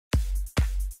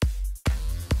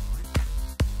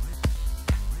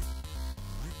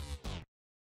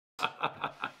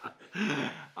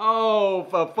Oh,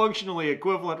 a functionally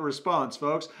equivalent response,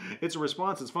 folks. It's a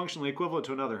response that's functionally equivalent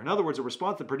to another. In other words, a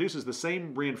response that produces the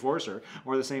same reinforcer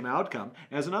or the same outcome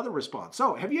as another response.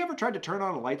 So, have you ever tried to turn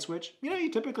on a light switch? You know,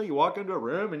 you walk into a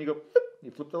room and you go, you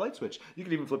flip the light switch. You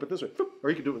can even flip it this way, or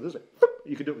you can do it this way.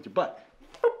 You can do it with your butt.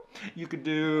 You could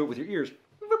do it with your ears,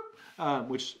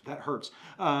 which that hurts.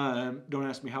 Don't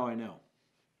ask me how I know.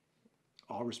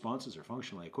 All responses are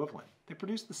functionally equivalent. They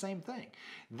produce the same thing.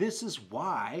 This is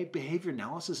why behavior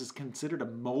analysis is considered a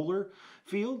molar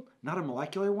field, not a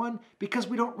molecular one, because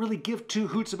we don't really give two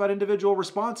hoots about individual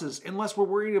responses unless we're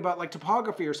worried about like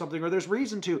topography or something, or there's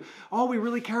reason to. All we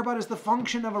really care about is the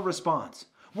function of a response.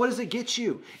 What does it get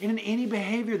you? And in any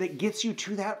behavior that gets you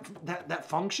to that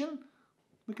function,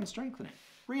 we can strengthen it.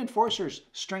 Reinforcers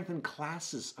strengthen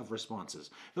classes of responses.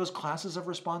 Those classes of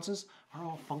responses are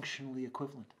all functionally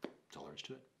equivalent. That's all there is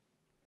to it.